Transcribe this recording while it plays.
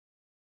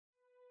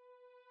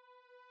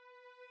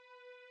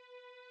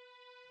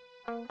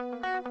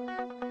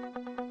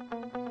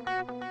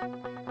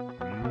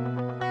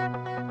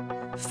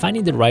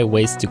Finding the right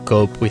ways to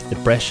cope with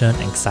depression,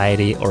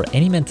 anxiety, or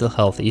any mental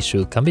health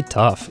issue can be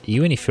tough,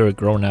 even if you're a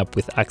grown-up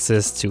with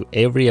access to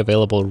every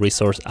available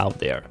resource out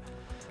there.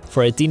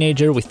 For a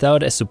teenager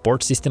without a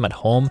support system at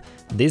home,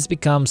 this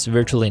becomes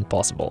virtually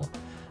impossible.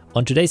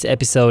 On today's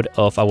episode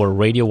of our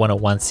Radio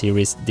 101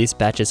 series,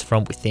 Dispatches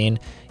from Within,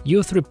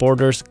 youth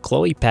reporters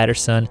Chloe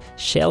Patterson,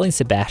 Shelly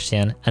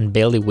Sebastian, and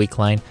Bailey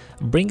Wickline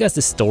bring us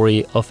the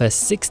story of a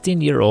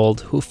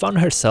 16-year-old who found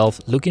herself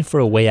looking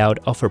for a way out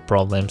of her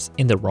problems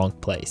in the wrong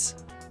place.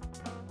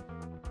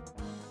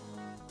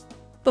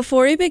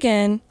 Before we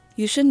begin,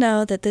 you should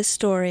know that this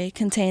story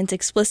contains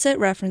explicit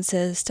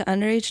references to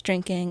underage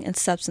drinking and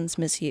substance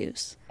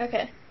misuse.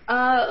 Okay,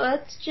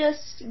 let's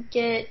just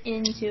get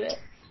into it.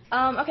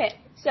 Okay,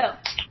 so,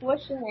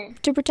 what's your name?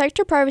 To protect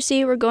her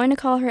privacy, we're going to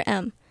call her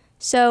M.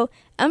 So,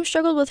 M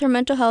struggled with her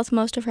mental health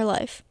most of her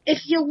life.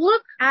 If you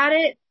look at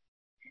it,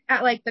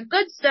 at like the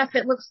good stuff,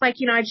 it looks like,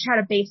 I just had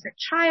a basic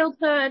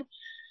childhood.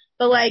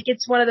 But like,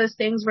 it's one of those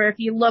things where if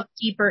you look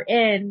deeper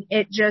in,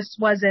 it just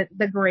wasn't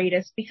the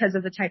greatest because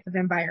of the type of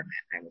environment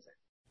I was in.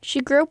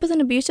 She grew up with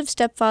an abusive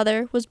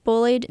stepfather, was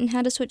bullied, and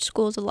had to switch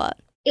schools a lot.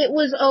 It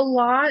was a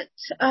lot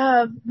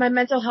of my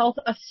mental health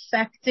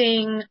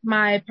affecting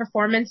my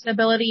performance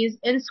abilities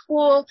in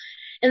school.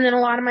 And then a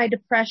lot of my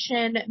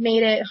depression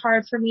made it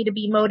hard for me to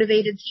be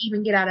motivated to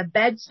even get out of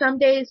bed some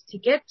days to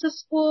get to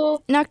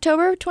school. In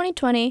October of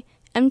 2020,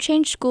 M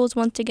changed schools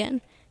once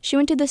again. She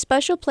went to this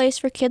special place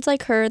for kids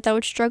like her that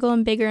would struggle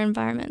in bigger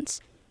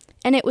environments.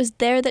 And it was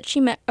there that she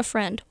met a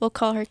friend. We'll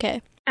call her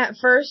Kay. At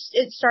first,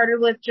 it started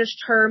with just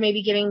her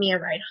maybe giving me a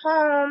ride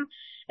home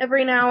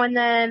every now and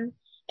then.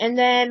 And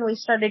then we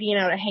started,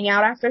 to hang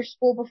out after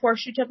school before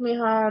she took me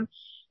home.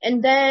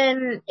 And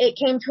then it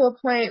came to a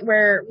point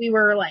where we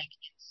were like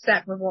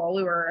inseparable.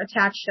 We were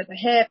attached at the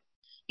hip.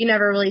 You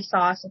never really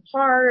saw us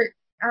apart.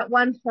 At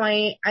one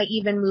point, I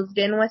even moved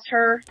in with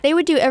her. They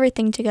would do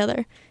everything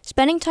together.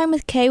 Spending time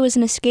with Kay was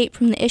an escape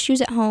from the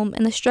issues at home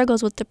and the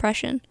struggles with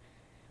depression.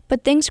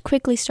 But things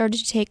quickly started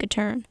to take a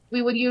turn.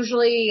 We would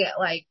usually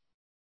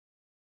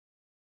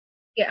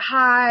get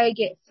high,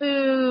 get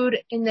food,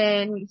 and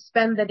then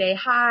spend the day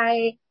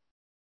high.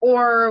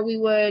 Or we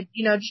would,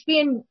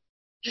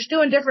 just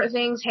doing different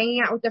things,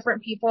 hanging out with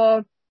different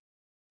people.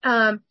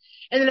 And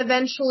then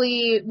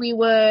eventually we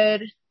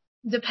would,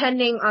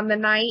 depending on the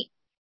night,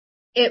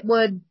 it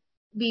would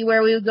be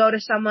where we would go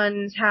to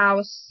someone's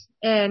house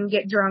and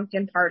get drunk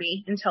and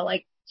party until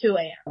 2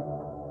 a.m.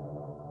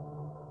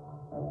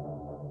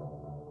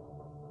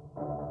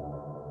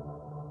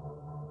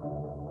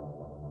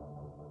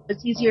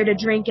 It's easier to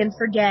drink and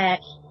forget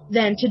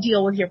than to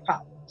deal with your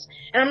problems.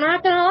 And I'm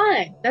not gonna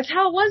lie, that's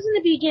how it was in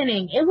the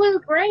beginning. It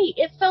was great.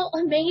 It felt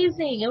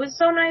amazing. It was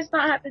so nice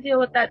not have to deal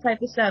with that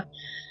type of stuff.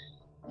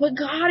 But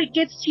God, it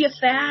gets to you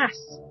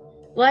fast.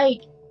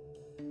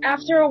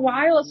 After a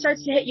while, it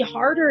starts to hit you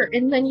harder.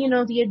 And then,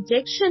 the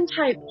addiction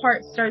type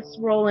part starts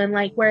rolling,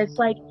 where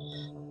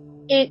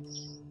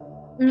it's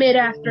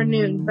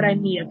mid-afternoon, but I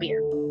need a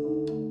beer.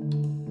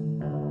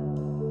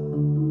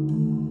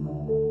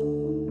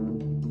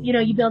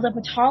 You build up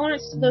a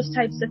tolerance to those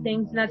types of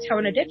things, and that's how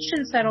an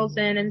addiction settles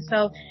in. And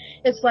so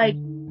it's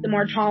the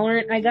more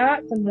tolerant I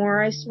got, the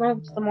more I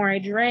smoked, the more I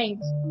drank.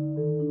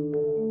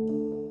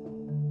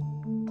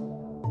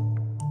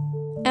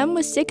 M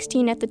was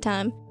 16 at the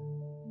time.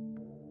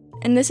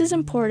 And this is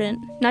important,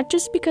 not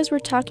just because we're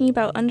talking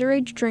about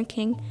underage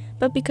drinking,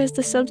 but because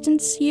the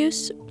substance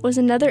use was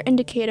another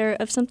indicator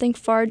of something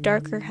far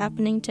darker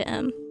happening to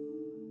M.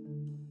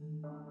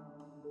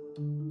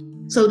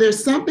 So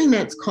there's something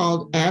that's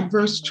called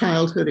adverse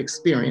childhood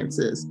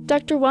experiences.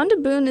 Dr. Wanda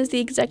Boone is the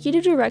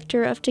executive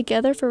director of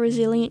Together for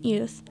Resilient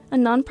Youth, a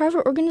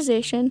nonprofit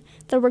organization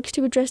that works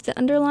to address the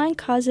underlying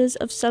causes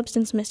of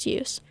substance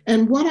misuse.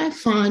 And what I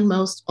find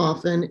most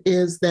often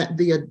is that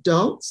the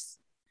adults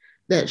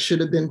that should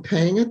have been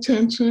paying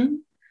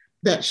attention,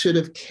 that should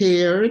have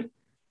cared,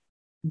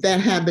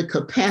 that had the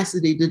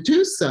capacity to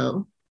do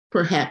so,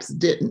 perhaps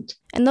didn't.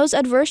 And those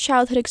adverse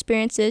childhood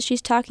experiences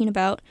she's talking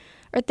about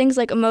are things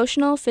like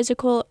emotional,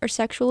 physical, or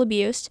sexual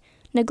abuse,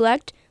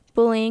 neglect,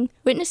 bullying,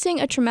 witnessing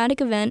a traumatic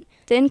event,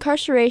 the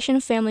incarceration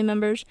of family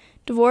members,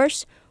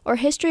 divorce, or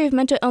history of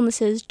mental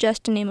illnesses,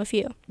 just to name a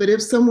few. But if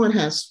someone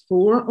has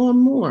 4 or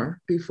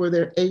more before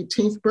their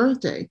 18th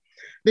birthday,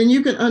 then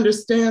you can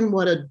understand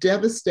what a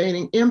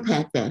devastating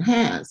impact that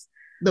has.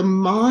 The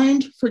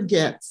mind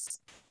forgets,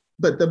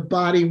 but the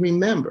body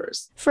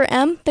remembers. For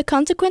M, the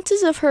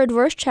consequences of her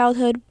adverse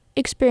childhood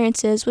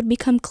experiences would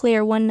become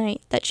clear one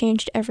night that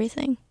changed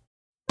everything.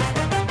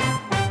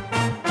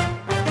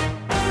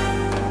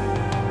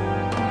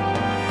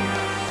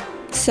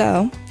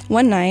 So,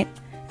 one night,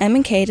 M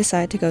and Kay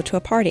decide to go to a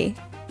party.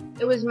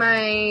 It was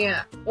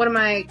one of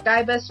my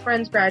guy best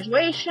friend's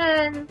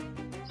graduation,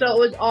 so it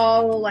was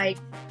all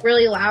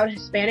really loud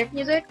Hispanic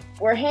music.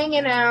 We're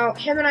hanging out,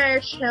 him and I are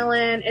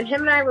chilling, and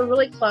him and I were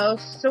really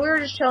close, so we were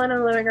just chilling in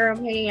the living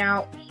room, hanging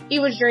out. He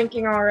was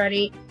drinking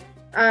already.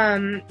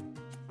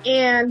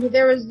 And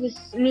there was this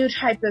new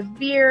type of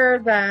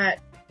beer that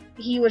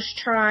he was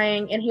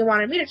trying, and he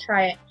wanted me to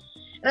try it.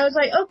 And I was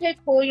like, okay,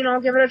 cool, I'll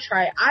give it a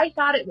try. I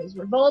thought it was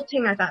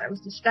revolting. I thought it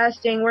was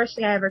disgusting. Worst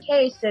thing I ever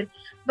tasted.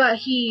 But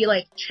he,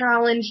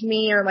 challenged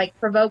me or,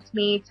 provoked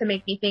me to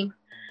make me think.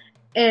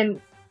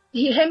 And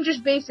him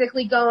just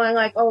basically going,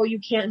 oh, you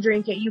can't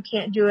drink it. You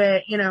can't do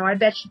it. I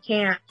bet you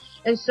can't.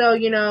 And so,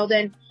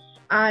 then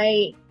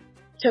I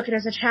took it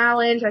as a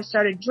challenge. I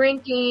started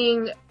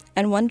drinking.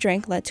 And one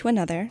drink led to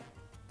another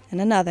and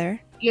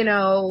another.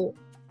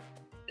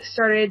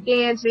 Started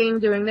dancing,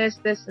 doing this,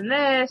 and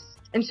this.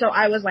 And so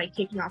I was,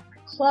 taking off my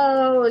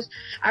clothes.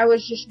 I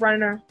was just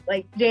running,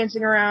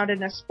 dancing around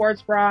in a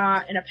sports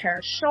bra and a pair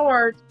of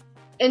shorts.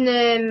 And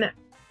then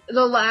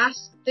the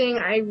last thing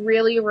I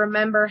really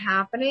remember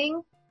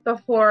happening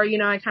before,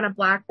 I kind of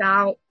blacked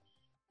out,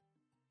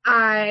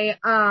 I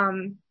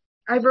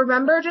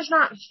remember just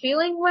not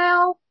feeling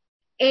well.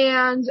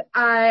 And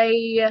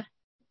I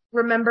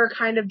remember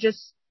kind of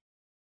just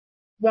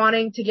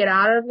wanting to get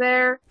out of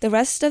there. The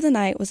rest of the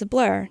night was a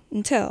blur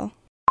until...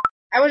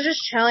 I was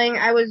just chilling.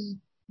 I was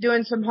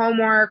doing some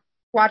homework,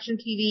 watching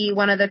TV,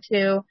 one of the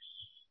two,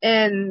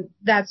 and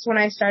that's when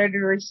I started to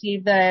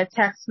receive the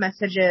text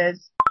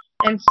messages,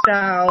 and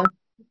so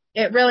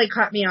it really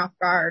caught me off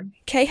guard.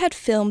 Kay had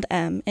filmed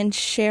M and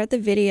shared the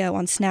video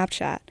on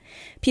Snapchat.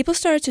 People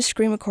started to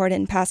screen record it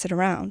and pass it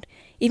around.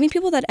 Even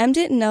people that M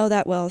didn't know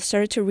that well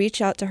started to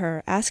reach out to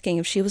her, asking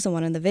if she was the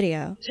one in the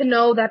video. To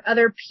know that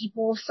other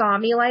people saw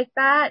me like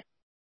that,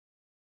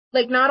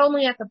 not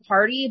only at the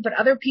party, but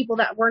other people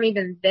that weren't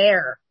even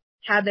there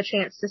had the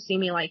chance to see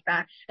me like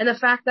that. And the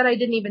fact that I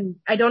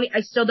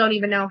still don't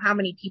even know how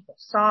many people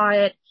saw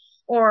it,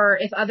 or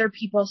if other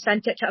people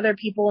sent it to other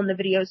people and the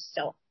video's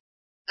still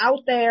out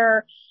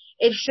there.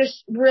 It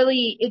just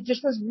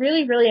was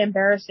really, really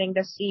embarrassing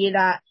to see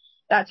that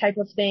type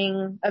of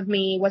thing of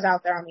me was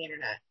out there on the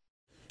internet.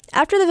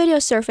 After the video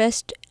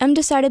surfaced, M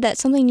decided that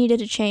something needed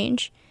to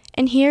change.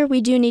 And here we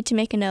do need to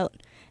make a note.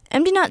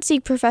 M did not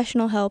seek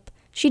professional help.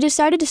 She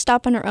decided to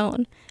stop on her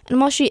own,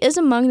 and while she is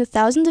among the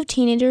thousands of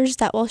teenagers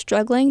that while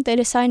struggling, they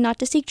decide not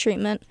to seek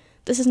treatment,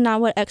 this is not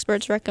what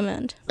experts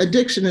recommend.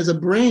 Addiction is a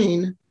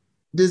brain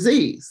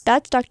disease.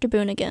 That's Dr.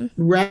 Boone again.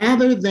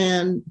 Rather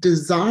than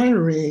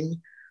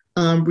desiring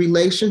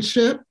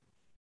relationship,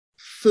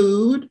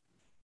 food,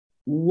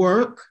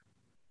 work,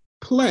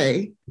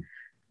 play,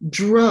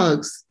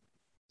 drugs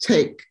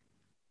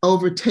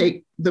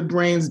overtake the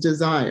brain's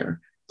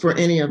desire for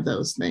any of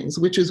those things,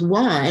 which is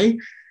why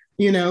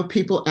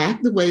people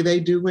act the way they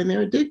do when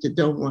they're addicted,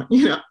 don't want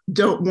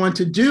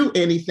to do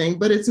anything,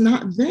 but it's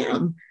not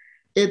them.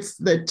 It's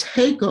the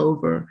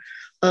takeover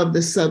of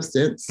the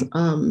substance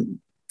in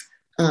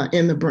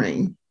the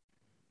brain.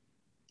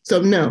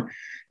 So no,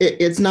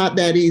 it's not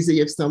that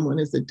easy if someone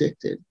is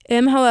addicted.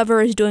 M,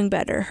 however, is doing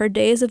better. Her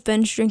days of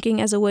binge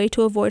drinking as a way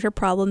to avoid her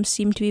problems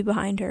seem to be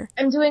behind her.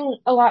 I'm doing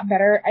a lot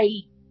better.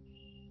 I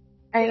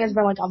think it's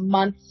been a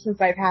month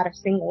since I've had a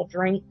single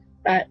drink,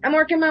 but I'm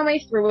working my way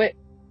through it.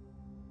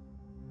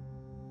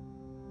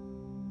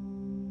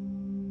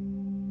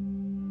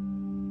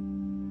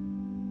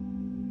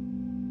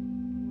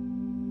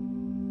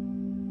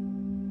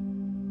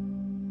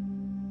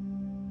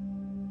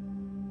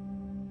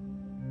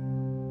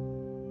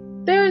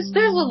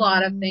 There's a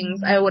lot of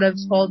things I would have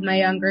told my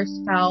younger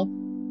self.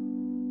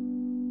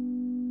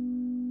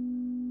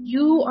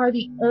 You are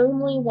the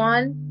only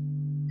one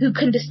who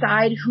can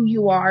decide who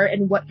you are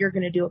and what you're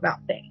going to do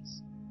about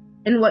things.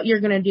 And what you're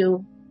going to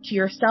do to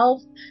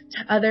yourself,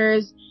 to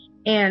others,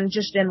 and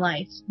just in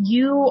life.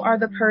 You are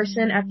the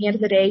person at the end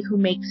of the day who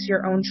makes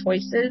your own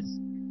choices.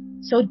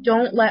 So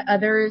don't let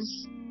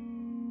others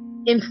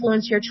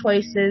influence your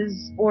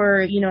choices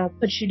or,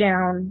 put you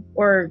down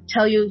or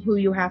tell you who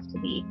you have to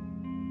be.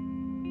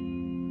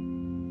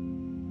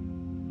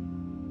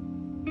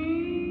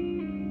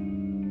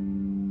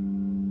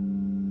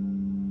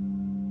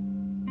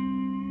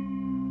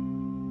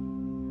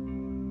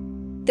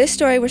 This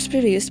story was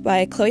produced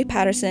by Chloe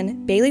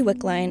Patterson, Bailey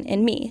Wickline,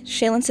 and me,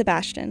 Shaylin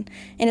Sebastian,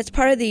 and it's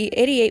part of the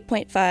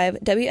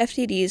 88.5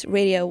 WFTD's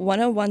Radio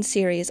 101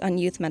 series on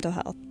youth mental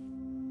health.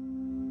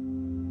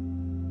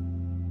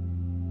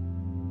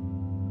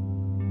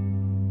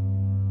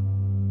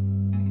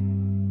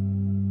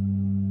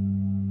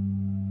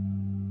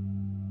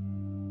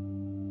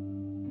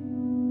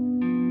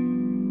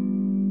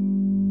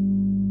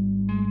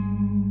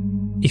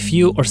 If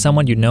you or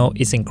someone you know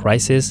is in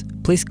crisis,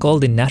 please call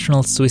the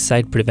National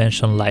Suicide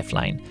Prevention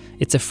Lifeline.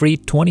 It's a free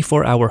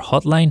 24-hour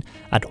hotline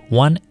at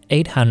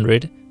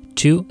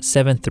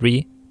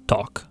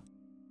 1-800-273-TALK.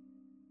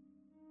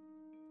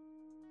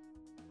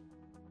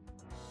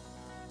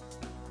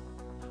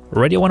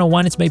 Radio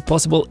 101 is made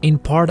possible in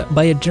part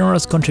by a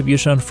generous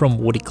contribution from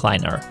Woody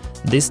Kleiner.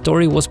 This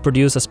story was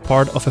produced as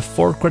part of a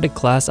 4th-credit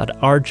class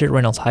at R.J.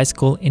 Reynolds High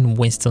School in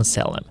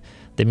Winston-Salem.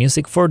 The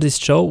music for this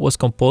show was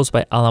composed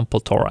by Alan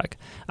Poltorak.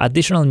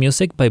 Additional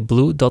music by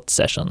Blue Dot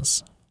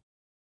Sessions.